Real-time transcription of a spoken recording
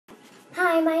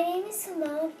Hi, my name is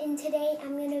Simone, and today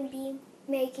I'm going to be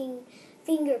making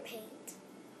finger paint.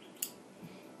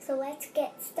 So let's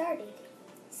get started.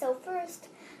 So first,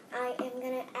 I am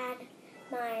going to add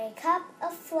my cup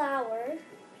of flour.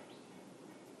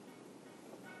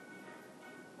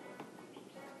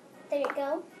 There you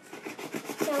go.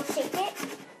 Now shake it.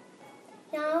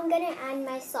 Now I'm going to add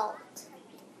my salt.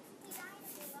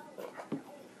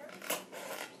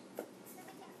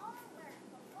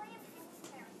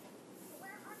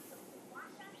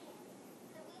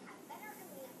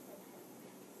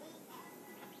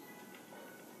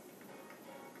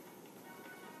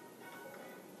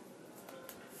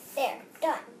 There,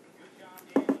 done.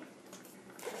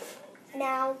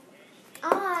 Now,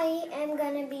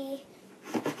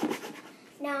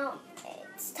 now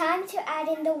it's time to add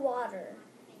in the water.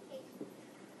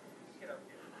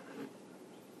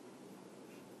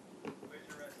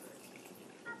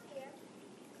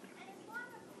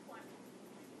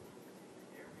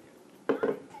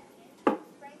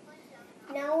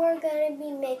 Now we're going to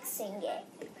be mixing it.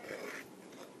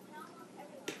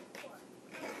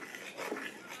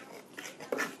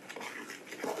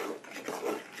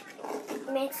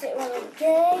 Mix it really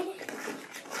good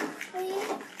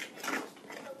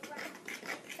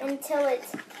until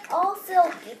it's all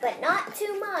silky, but not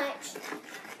too much,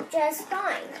 just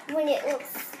fine. When it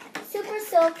looks super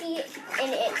silky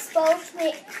and exposed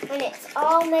when it's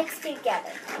all mixed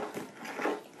together.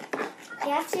 You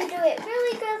have to do it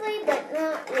really goodly, but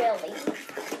not really.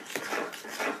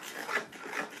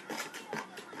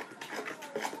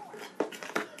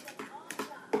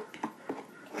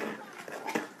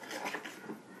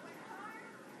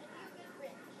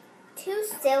 Too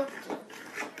silky.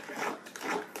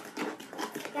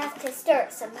 You have to stir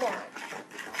it some more.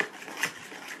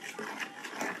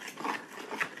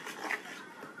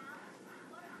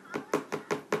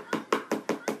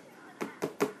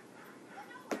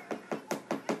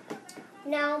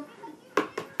 Now,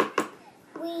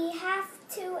 we have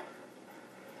to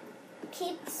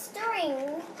keep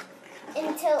stirring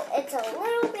until it's a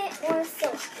little bit more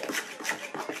silky.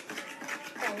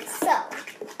 And so.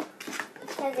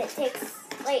 Because it takes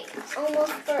like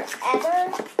almost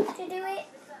forever to do it.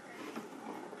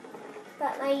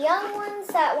 But my young ones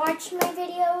that watch my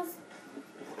videos,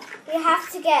 you have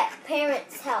to get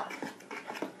parents' help.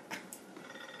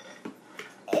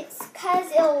 It's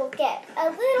because it'll get a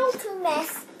little too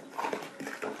messy.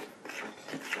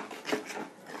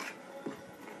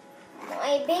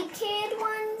 My big kid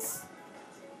ones,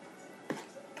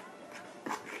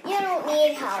 you don't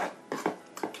need help.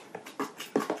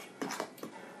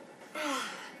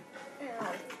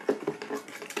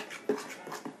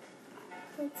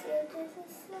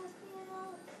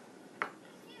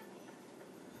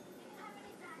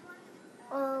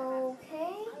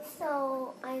 Okay,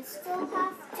 so I still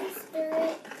have to stir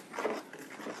it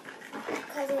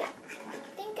because I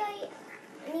think I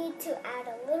need to add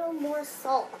a little more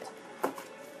salt.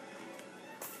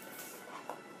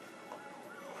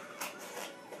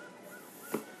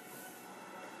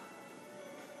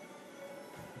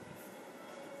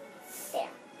 There.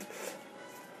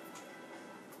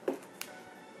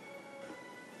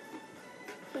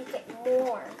 Make it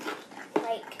more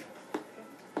like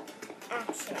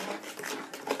action.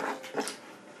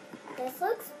 This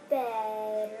looks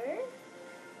better.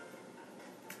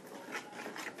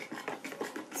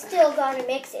 Still gotta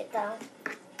mix it though.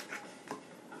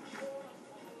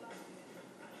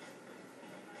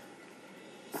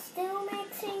 Still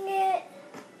mixing it.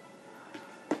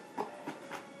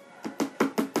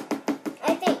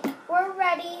 I think we're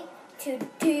ready to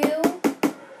do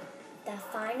the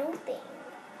final thing.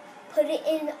 Put it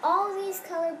in all these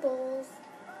color bowls.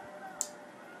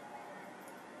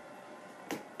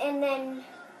 And then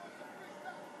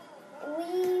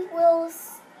we will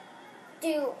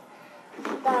do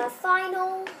the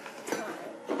final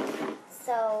time.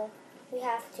 So we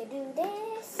have to do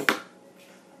this.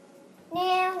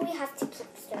 Now we have to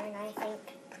keep stirring, I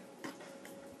think.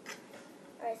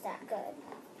 Or is that good?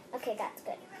 Okay, that's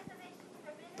good.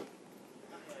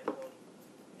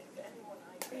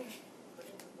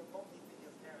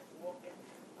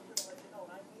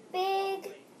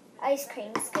 Big ice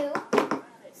cream scoop.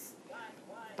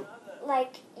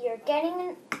 Like you're getting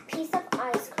a piece of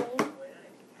ice cream.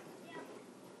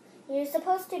 You're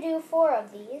supposed to do 4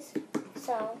 of these,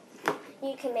 so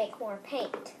you can make more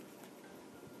paint. 1,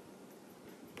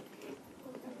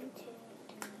 2,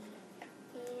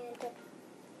 3, and a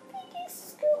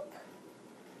biggest scoop.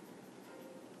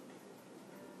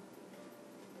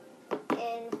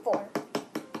 And 4.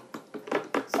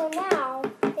 So now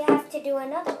we have to do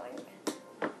another one.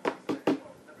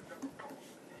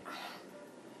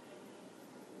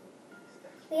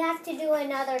 We have to do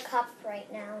another cup right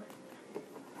now.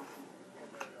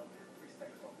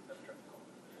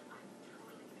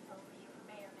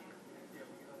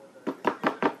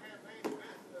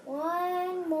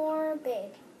 One more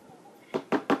big.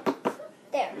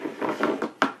 There. Now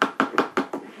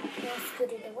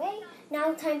scoot it away.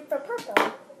 Now time for purple.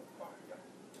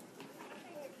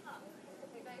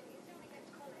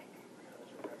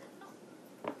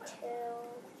 2,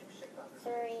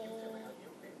 3,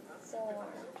 4.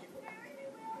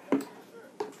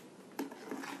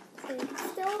 We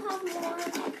still have more.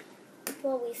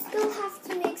 Well, we still have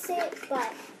to mix it,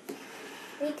 but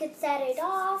we could set it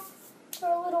off for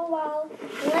a little while.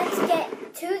 Let's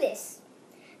get to this.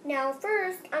 Now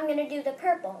first, I'm going to do the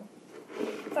purple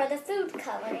for the food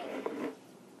coloring.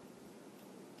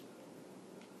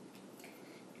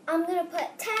 I'm going to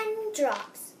put 10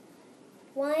 drops.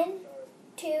 1,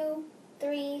 2,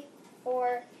 3,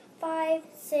 4, 5,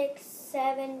 6,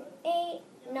 7, 8,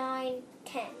 9,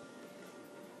 10.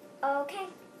 Okay.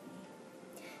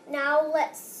 Now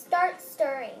let's start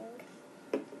stirring.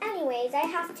 Anyways, I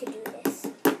have to do this.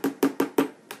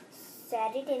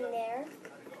 Set it in there.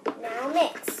 Now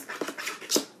mix.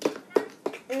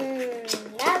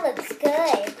 That looks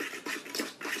good.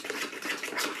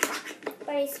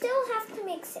 But I still have to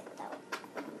mix it though.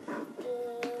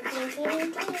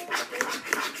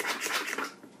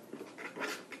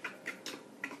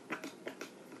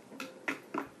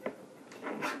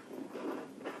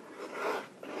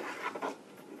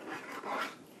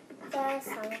 The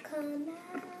sun come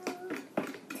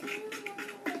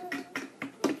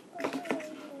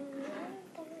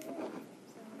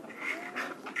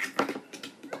out.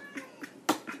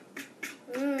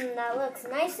 That looks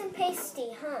nice and pasty,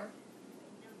 huh?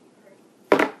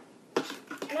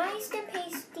 Nice and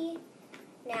pasty.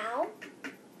 Now,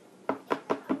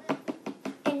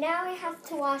 and now I have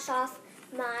to wash off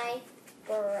my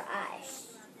brush.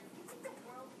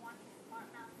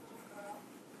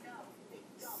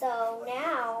 So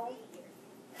now,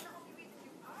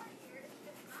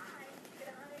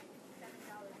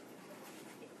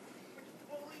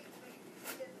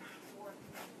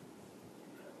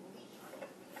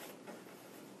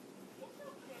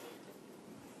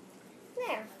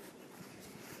 there.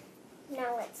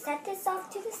 Now let's set this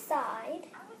off to the side.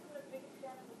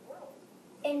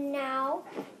 And now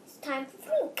it's time for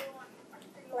pink.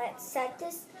 Let's set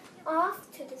this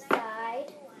off to the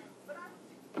side.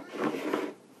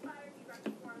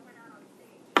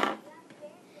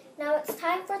 Now it's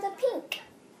time for the pink.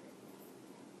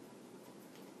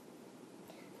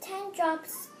 10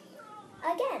 drops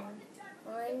again.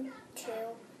 1, 2,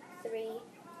 3,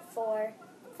 4,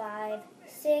 5,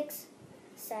 6,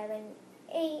 7,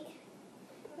 8,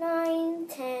 9,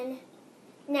 10.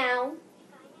 Now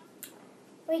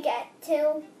we get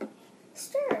to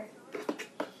stir.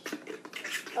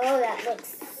 Oh, that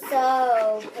looks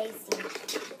so pasty.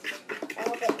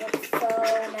 Oh, that looks so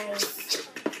nice.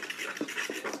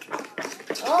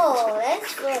 Oh,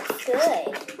 this looks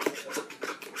good.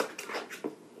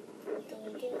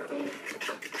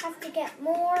 Have to get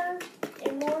more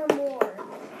and more and more.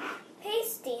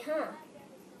 Pasty, huh?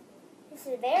 This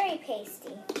is very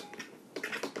pasty.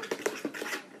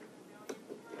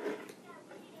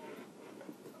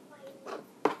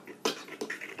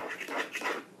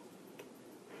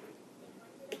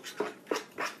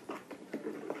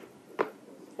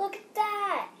 Look at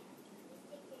that.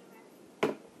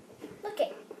 Look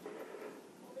it.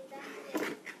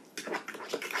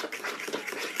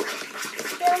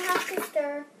 Still have to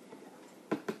stir.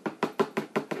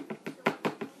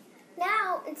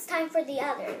 Now it's time for the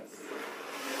others.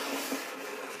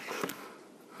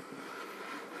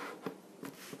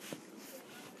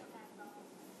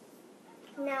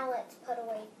 Now let's put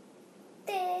away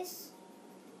this.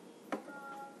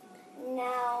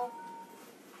 Now,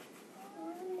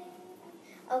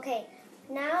 okay,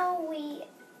 now we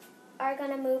are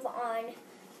going to move on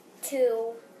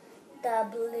to the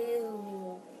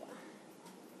blue.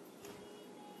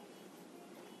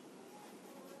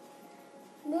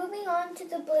 Moving on to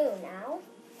the blue now.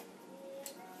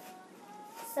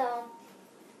 So,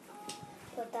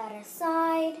 put that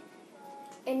aside.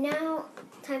 And now,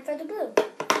 time for the blue.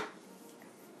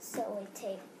 So we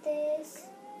take this,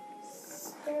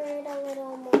 stir it a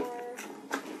little more.